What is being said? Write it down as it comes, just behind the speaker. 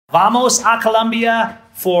Vamos a Colombia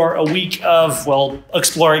for a week of, well,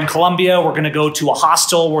 exploring Colombia. We're gonna go to a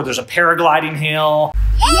hostel where there's a paragliding hill.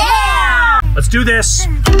 Yeah! Let's do this.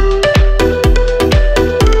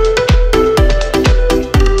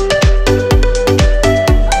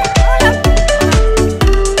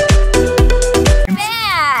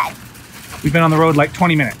 Bad. We've been on the road like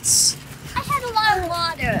 20 minutes. I had a lot of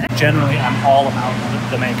water. Generally, I'm all about the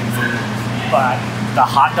Jamaican food, but the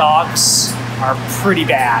hot dogs are pretty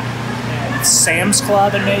bad. And Sam's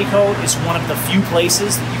Club in Mexico is one of the few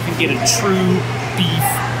places that you can get a true beef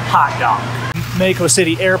hot dog. Mexico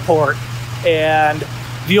City Airport, and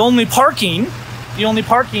the only parking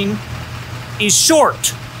is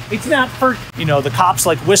short. It's not for, you know, the cops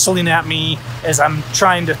like whistling at me as I'm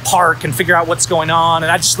trying to park and figure out what's going on,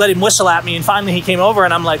 and I just let him whistle at me, and finally he came over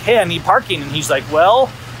and I'm like, hey, I need parking, and he's like,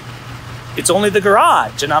 well, it's only the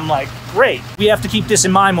garage. And I'm like, great. We have to keep this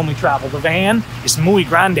in mind when we travel. The van is muy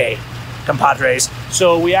grande, compadres.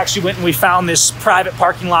 So we actually went and we found this private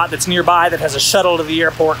parking lot that's nearby that has a shuttle to the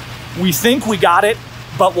airport. We think we got it,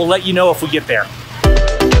 but we'll let you know if we get there.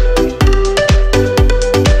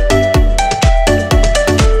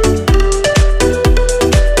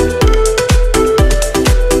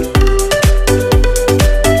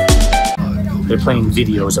 They're playing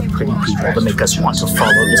videos of pretty people to make us want to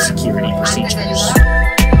follow the security procedures.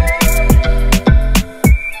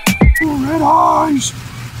 Oh, red eyes!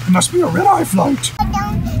 It must be a red-eye flight.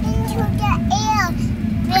 Down into the air.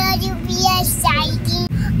 Will you be exciting?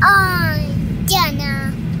 Oh,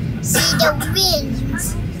 gonna see the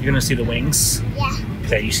wings. You're gonna see the wings? Yeah.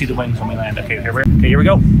 Okay, you see the wings when we land. Okay, here we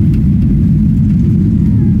go.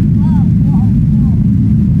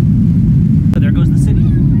 So there goes the city.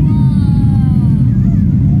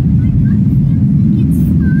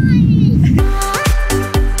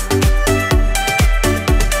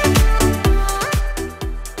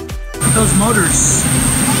 Those motors.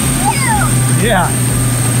 Yeah.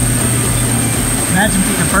 Imagine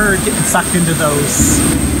being a bird getting sucked into those.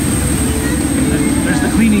 There's the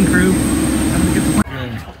cleaning crew.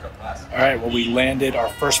 All right, well, we landed our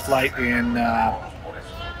first flight in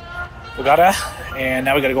Bogata, and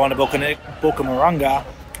now we got to go on to Bucaramanga.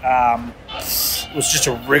 It was just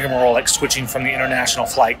a rigmarole, like switching from the international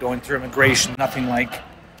flight, going through immigration. Nothing like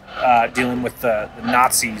dealing with the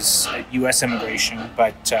Nazis at U.S. immigration,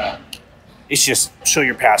 but it's just show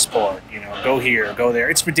your passport, you know, go here, go there.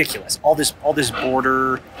 It's ridiculous. All this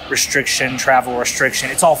border restriction, travel restriction,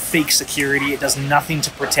 it's all fake security. It does nothing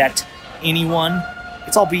to protect anyone.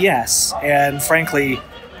 It's all BS. And frankly,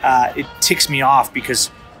 it ticks me off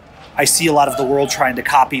because I see a lot of the world trying to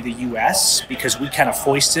copy the US because we kind of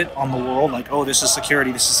foist it on the world like, oh, this is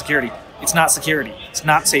security, this is security. It's not security. It's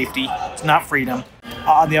not safety. It's not freedom.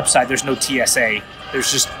 On the upside, there's no TSA.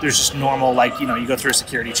 There's just normal, like, you know, you go through a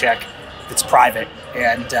security check. It's private,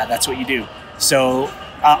 and that's what you do. So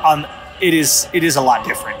it is a lot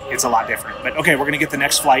different. It's a lot different. But okay, we're gonna get the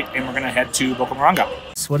next flight, and we're gonna head to Bucaramanga.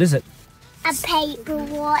 So what is it? A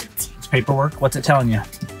paperwork. It's paperwork. What's it telling you?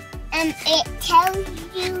 And it tells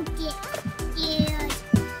you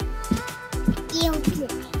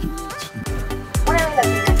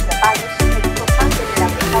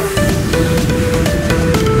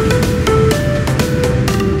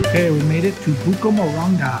Okay, we made it to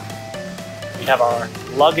Bucaramanga. We have our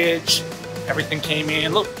luggage, everything came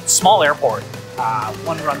in. Look, small airport,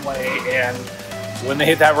 one runway, and when they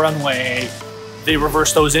hit that runway, they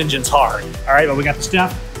reverse those engines hard. All right, but we got the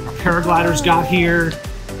stuff. Our paragliders got here,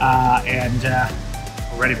 and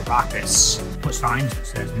we're ready to rock this. Put signs that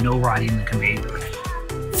says no riding the conveyor.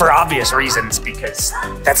 For obvious reasons, because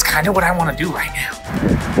that's kind of what I want to do right now.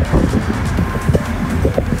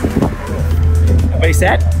 Everybody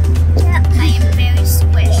set? Yep, I am very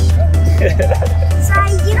squished.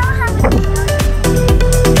 Sorry, you don't have a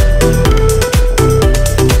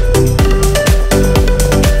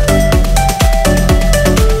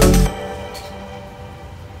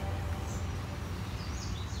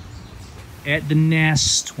At the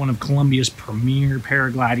Nest, one of Colombia's premier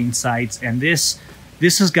paragliding sites, and this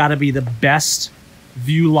has got to be the best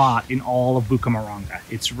view lot in all of Bucaramanga.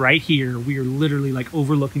 It's right here. We are literally like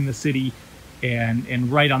overlooking the city,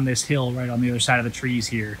 and right on this hill, right on the other side of the trees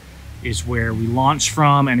here, is where we launched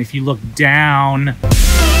from. And if you look down,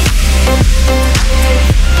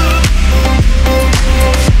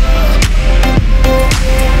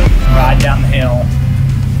 ride down the hill,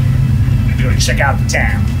 we're going to check out the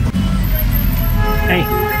town. Hey,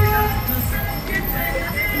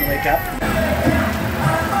 you wake up?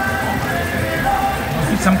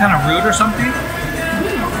 Some kind of root or something?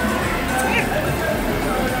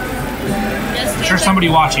 I'm sure somebody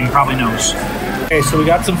watching probably knows. Okay, so we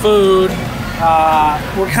got some food.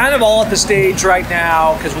 We're kind of all at the stage right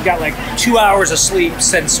now because we got like 2 hours of sleep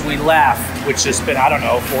since we left, which has been, I don't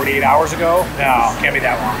know, 48 hours ago? No, can't be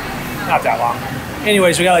that long. Not that long.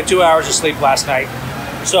 Anyways, we got like 2 hours of sleep last night.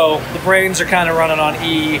 So the brains are kind of running on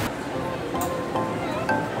E.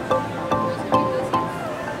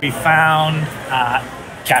 We found a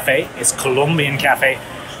cafe. It's Colombian cafe.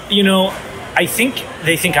 You know, I think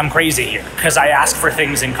they think I'm crazy here because I ask for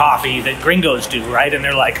things in coffee that gringos do, right? And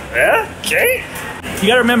they're like, okay. You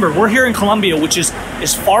gotta remember, we're here in Colombia, which is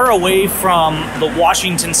as far away from the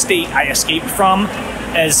Washington state I escaped from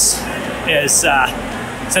as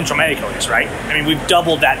Central America is, right? I mean, we've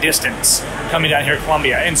doubled that distance coming down here to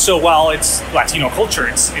Colombia. And so while it's Latino culture,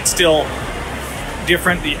 it's still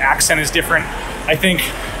different. The accent is different. I think,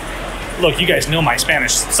 look, you guys know my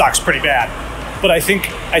Spanish sucks pretty bad. But I think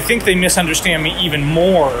they misunderstand me even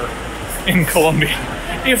more in Colombia,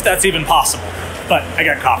 if that's even possible. But I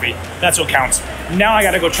got coffee, that's what counts. Now I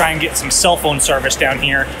gotta go try and get some cell phone service down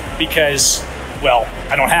here because, well,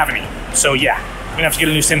 I don't have any. So yeah, I'm gonna have to get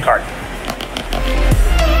a new SIM card.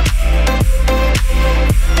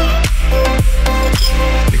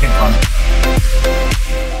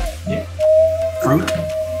 Yeah. Fruit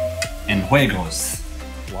and juegos.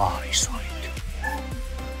 Wow, nice.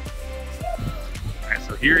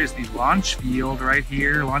 So here is the launch field right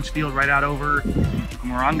here. Launch field right out over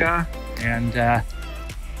Bucaramanga, and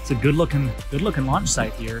it's a good looking launch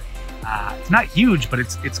site here. It's not huge, but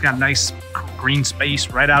it's got a nice green space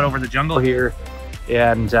right out over the jungle here.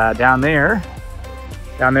 And down there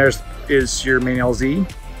is your main LZ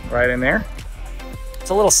right in there. It's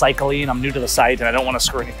a little cycly, and I'm new to the site, and I don't want to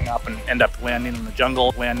screw anything up and end up landing in the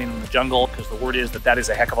jungle, because the word is that is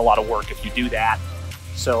a heck of a lot of work if you do that.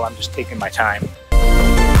 So I'm just taking my time.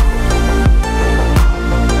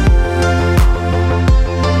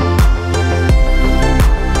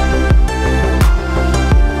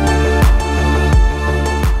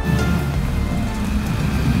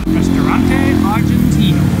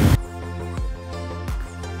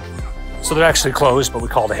 So they're actually closed, but we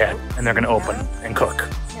called ahead, and they're going to open and cook.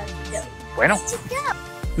 Bueno.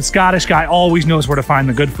 The Scottish guy always knows where to find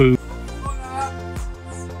the good food.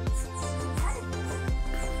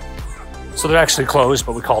 So they're actually closed,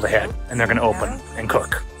 but we called ahead, and they're going to open and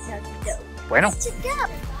cook. Bueno.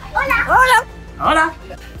 Hola. Hola. Hola.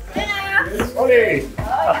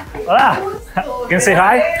 Can you say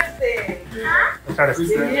hi?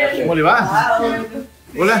 ¿Cómo le va?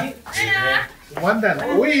 Hola. ¿Cómo andan?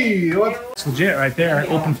 Uy, it's legit right there,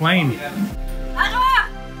 open flame.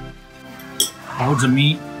 Loads of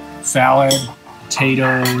meat, salad,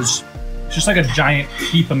 potatoes. It's just like a giant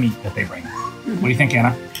heap of meat that they bring. What do you think,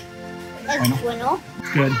 Anna? Bueno.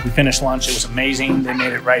 Good. We finished lunch. It was amazing. They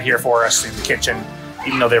made it right here for us in the kitchen,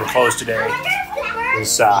 even though they were closed today. It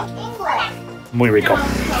was muy rico.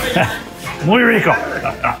 Muy rico.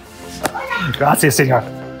 Gracias, senor.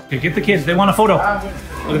 Okay, get the kids. They want a photo.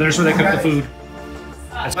 Look, there's where they cook the food.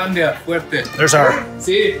 There's our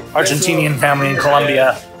Argentinian family in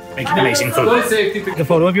Colombia making amazing food. A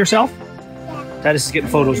photo of yourself? Titus is getting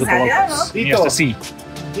photos with the locals. He has to see.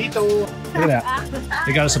 Look at that.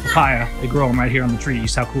 They got us a papaya. They grow them right here on the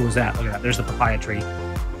trees. How cool is that? Look at that. There's the papaya tree.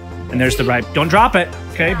 And there's the ripe. Don't drop it.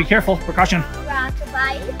 Okay, be careful. Precaution.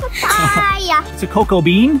 Papaya. It's a cocoa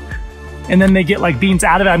bean. And then they get like beans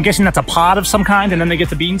out of it. I'm guessing that's a pod of some kind, and then they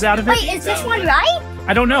get the beans out of it. Wait, is this one right?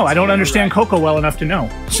 I don't know. I don't understand cocoa well enough to know.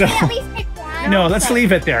 So no, let's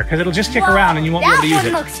leave it there because it'll just kick around and you won't be able to use it.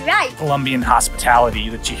 That one looks right. Colombian hospitality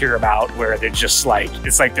that you hear about, where they're just like,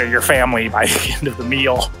 it's like they're your family by the end of the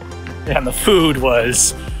meal, and the food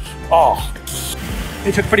was, oh,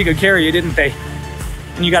 they took pretty good care of you, didn't they?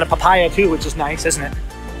 And you got a papaya too, which is nice, isn't it?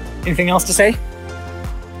 Anything else to say?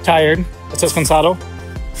 Tired? ¿Estás cansado?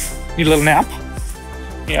 Need a little nap?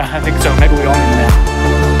 Yeah, I think so. Maybe we all need a nap.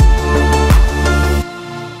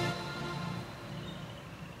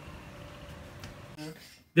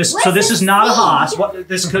 This is not a Haas. What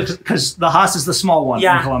this because the Haas is the small one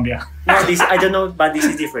in Colombia. No, this I don't know, but this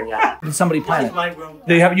is different. Yeah. Did somebody plant it? My room.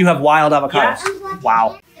 You have wild avocados. Yeah.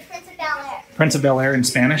 Wow. The Prince of Bel-Air. Prince of Bel-Air in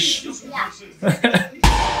Spanish. Yeah.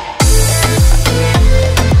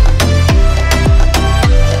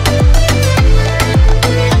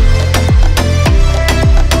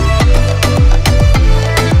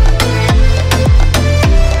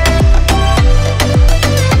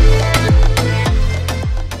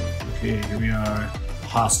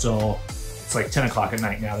 Hostel. It's like 10 o'clock at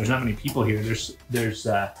night now. There's not many people here. There's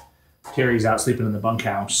Terry's out sleeping in the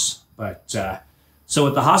bunkhouse. But so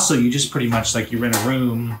at the hostel, you just pretty much like you rent a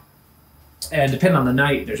room, and depending on the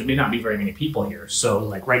night, there may not be very many people here. So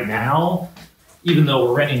like right now, even though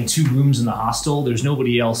we're renting 2 rooms in the hostel, there's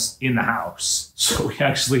nobody else in the house. So we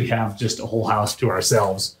actually have just a whole house to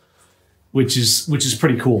ourselves, which is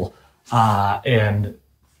pretty cool. And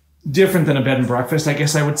different than a bed and breakfast, I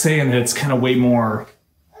guess I would say, and it's kind of way more,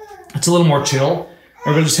 it's a little more chill.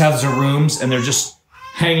 Everybody just has their rooms and they're just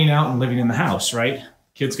hanging out and living in the house, right?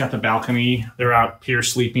 Kids got the balcony, they're out here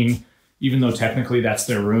sleeping, even though technically that's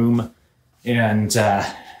their room. And,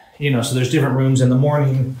 you know, so there's different rooms in the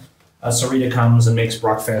morning. Sarita comes and makes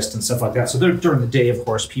breakfast and stuff like that. So during the day, of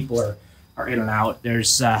course, people are in and out.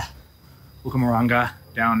 There's Bucaramanga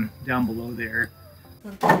down below there.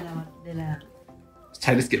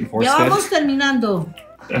 Titus getting force Ya fed. vamos terminando.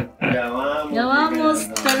 Ya vamos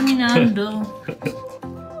terminando.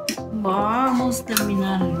 Vamos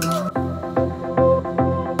terminando.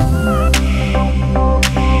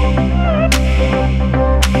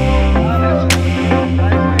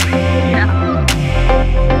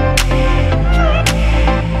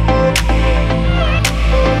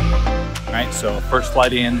 So first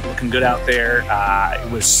flight in, looking good out there.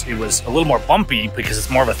 It was a little more bumpy because it's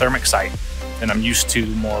more of a thermic site than I'm used to,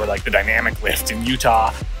 more like the dynamic lift in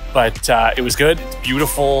Utah. But it was good, it's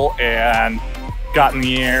beautiful, and got in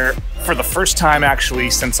the air for the first time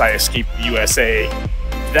actually since I escaped the USA.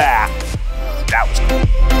 That was cool.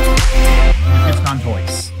 It's gone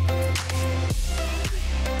toys.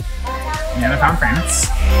 Yeah, I found friends.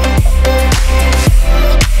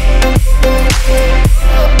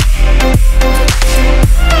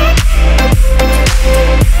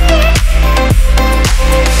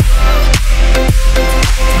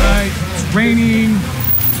 It's raining.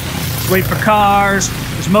 Let's wait for cars.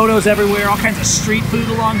 There's motos everywhere. All kinds of street food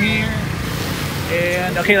along here.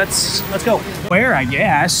 And okay, let's go. Where, I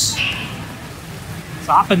guess. It's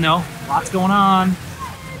hopping though. Lots going on.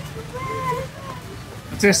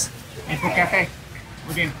 What's this? Info Cafe.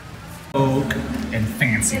 We're getting Coke and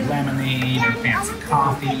fancy lemonade and fancy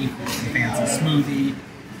coffee and fancy smoothie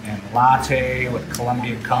and latte with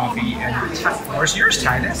Colombian coffee. And where's yours,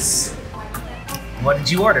 Titus? What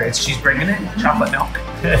did you order? She's bringing it? Chocolate milk.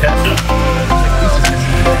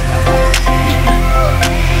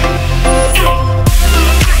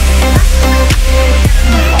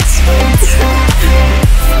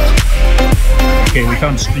 Okay, we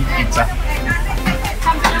found street pizza.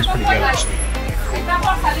 It's pretty good, actually.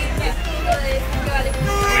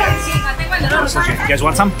 You guys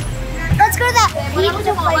want some? Let's go to that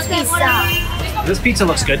pizza place we saw. This pizza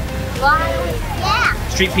looks good. Yeah.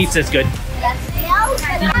 Street pizza is good.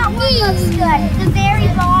 That one looks good. The very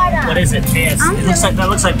bottom. What is it? That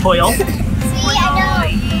looks like pollo. See, I know.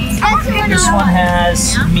 That's the one This I one want.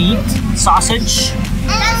 has meat, sausage.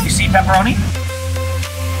 You see pepperoni?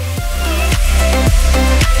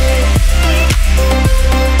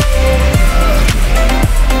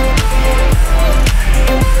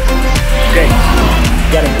 Okay,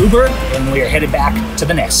 we got an Uber and we are headed back to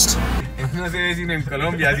the Nest. No se ve sino en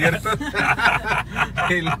Colombia, ¿cierto?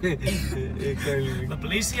 La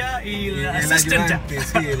policía y el El asistente. ayudante,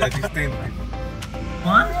 sí, el asistente.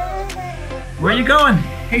 Swan? Where are you going?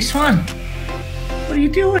 Hey Swan, what are you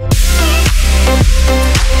doing?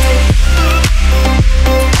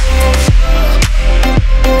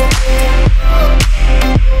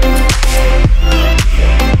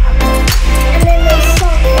 And then there's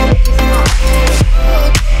something.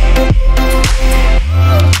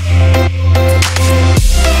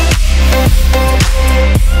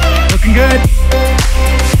 Looking good.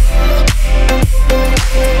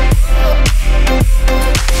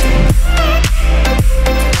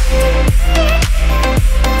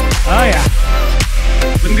 Oh yeah.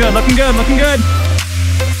 Looking good, looking good, looking good.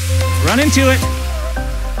 Run into it.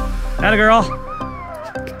 Atta girl.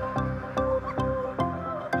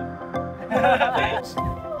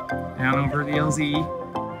 Down over the LZ.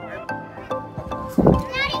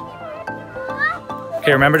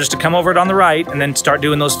 Okay, remember just to come over it on the right and then start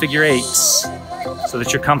doing those figure eights so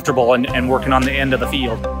that you're comfortable and working on the end of the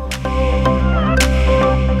field. Every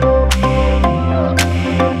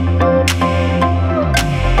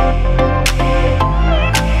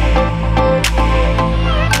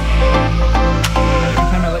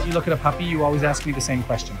time I let you look at a puppy, you always ask me the same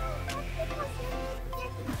question.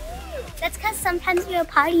 That's because sometimes you're a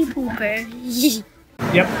party pooper.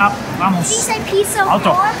 Yep, up, vamos. Did you say piso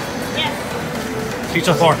Alto. floor?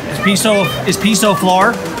 Piso floor. Is piso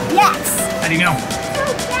floor? Yes. How do you know?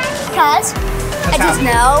 Because I just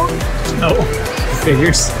know. No.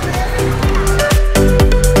 Figures.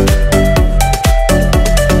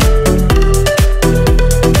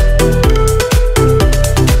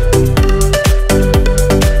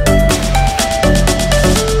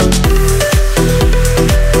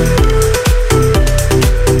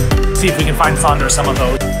 if we can find fun or some of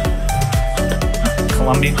those.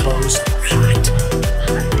 Colombian clothes.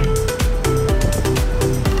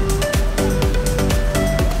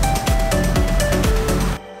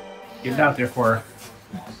 Get it out there for her.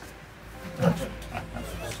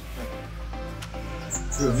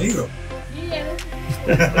 Tu amigo.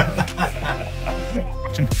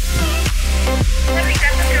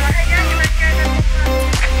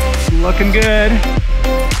 Looking good.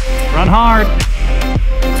 Run hard.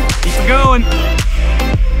 Keep it going.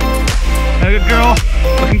 Good girl.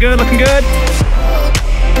 Looking good, looking good.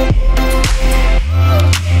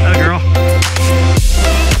 That girl.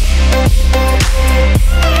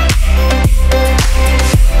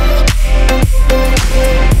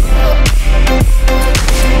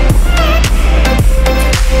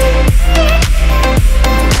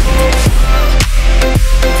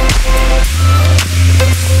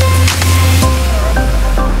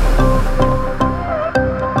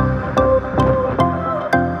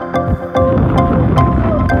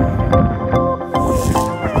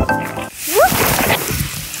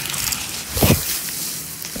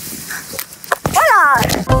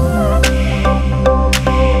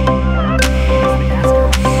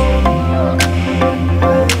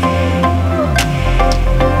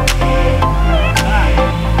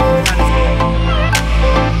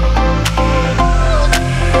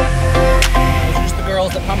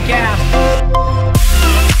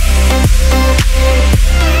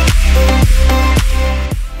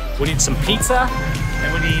 We need some pizza,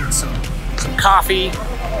 and we need some coffee,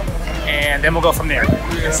 and then we'll go from there.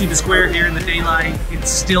 You can see the square here in the daylight.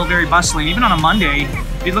 It's still very bustling, even on a Monday.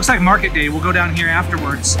 It looks like market day. We'll go down here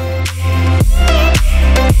afterwards.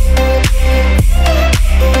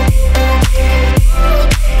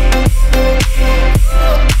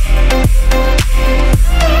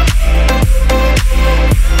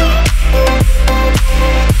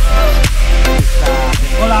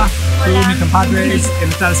 Hola, to mis compadres en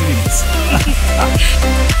Estados Unidos.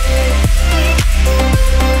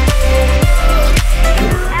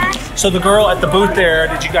 So the girl at the booth there,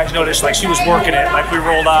 did you guys notice, like she was working it, like we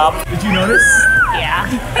rolled up. Did you notice? Yeah.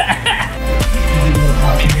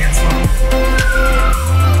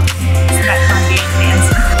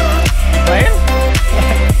 Playing?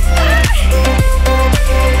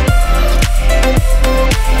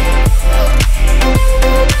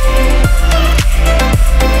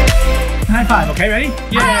 High five, okay, ready?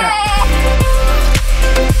 Yeah!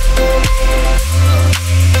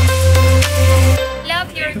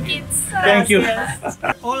 Love your kids. Thank you.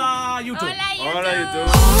 Hola, YouTube. Hola, Hola,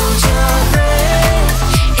 YouTube.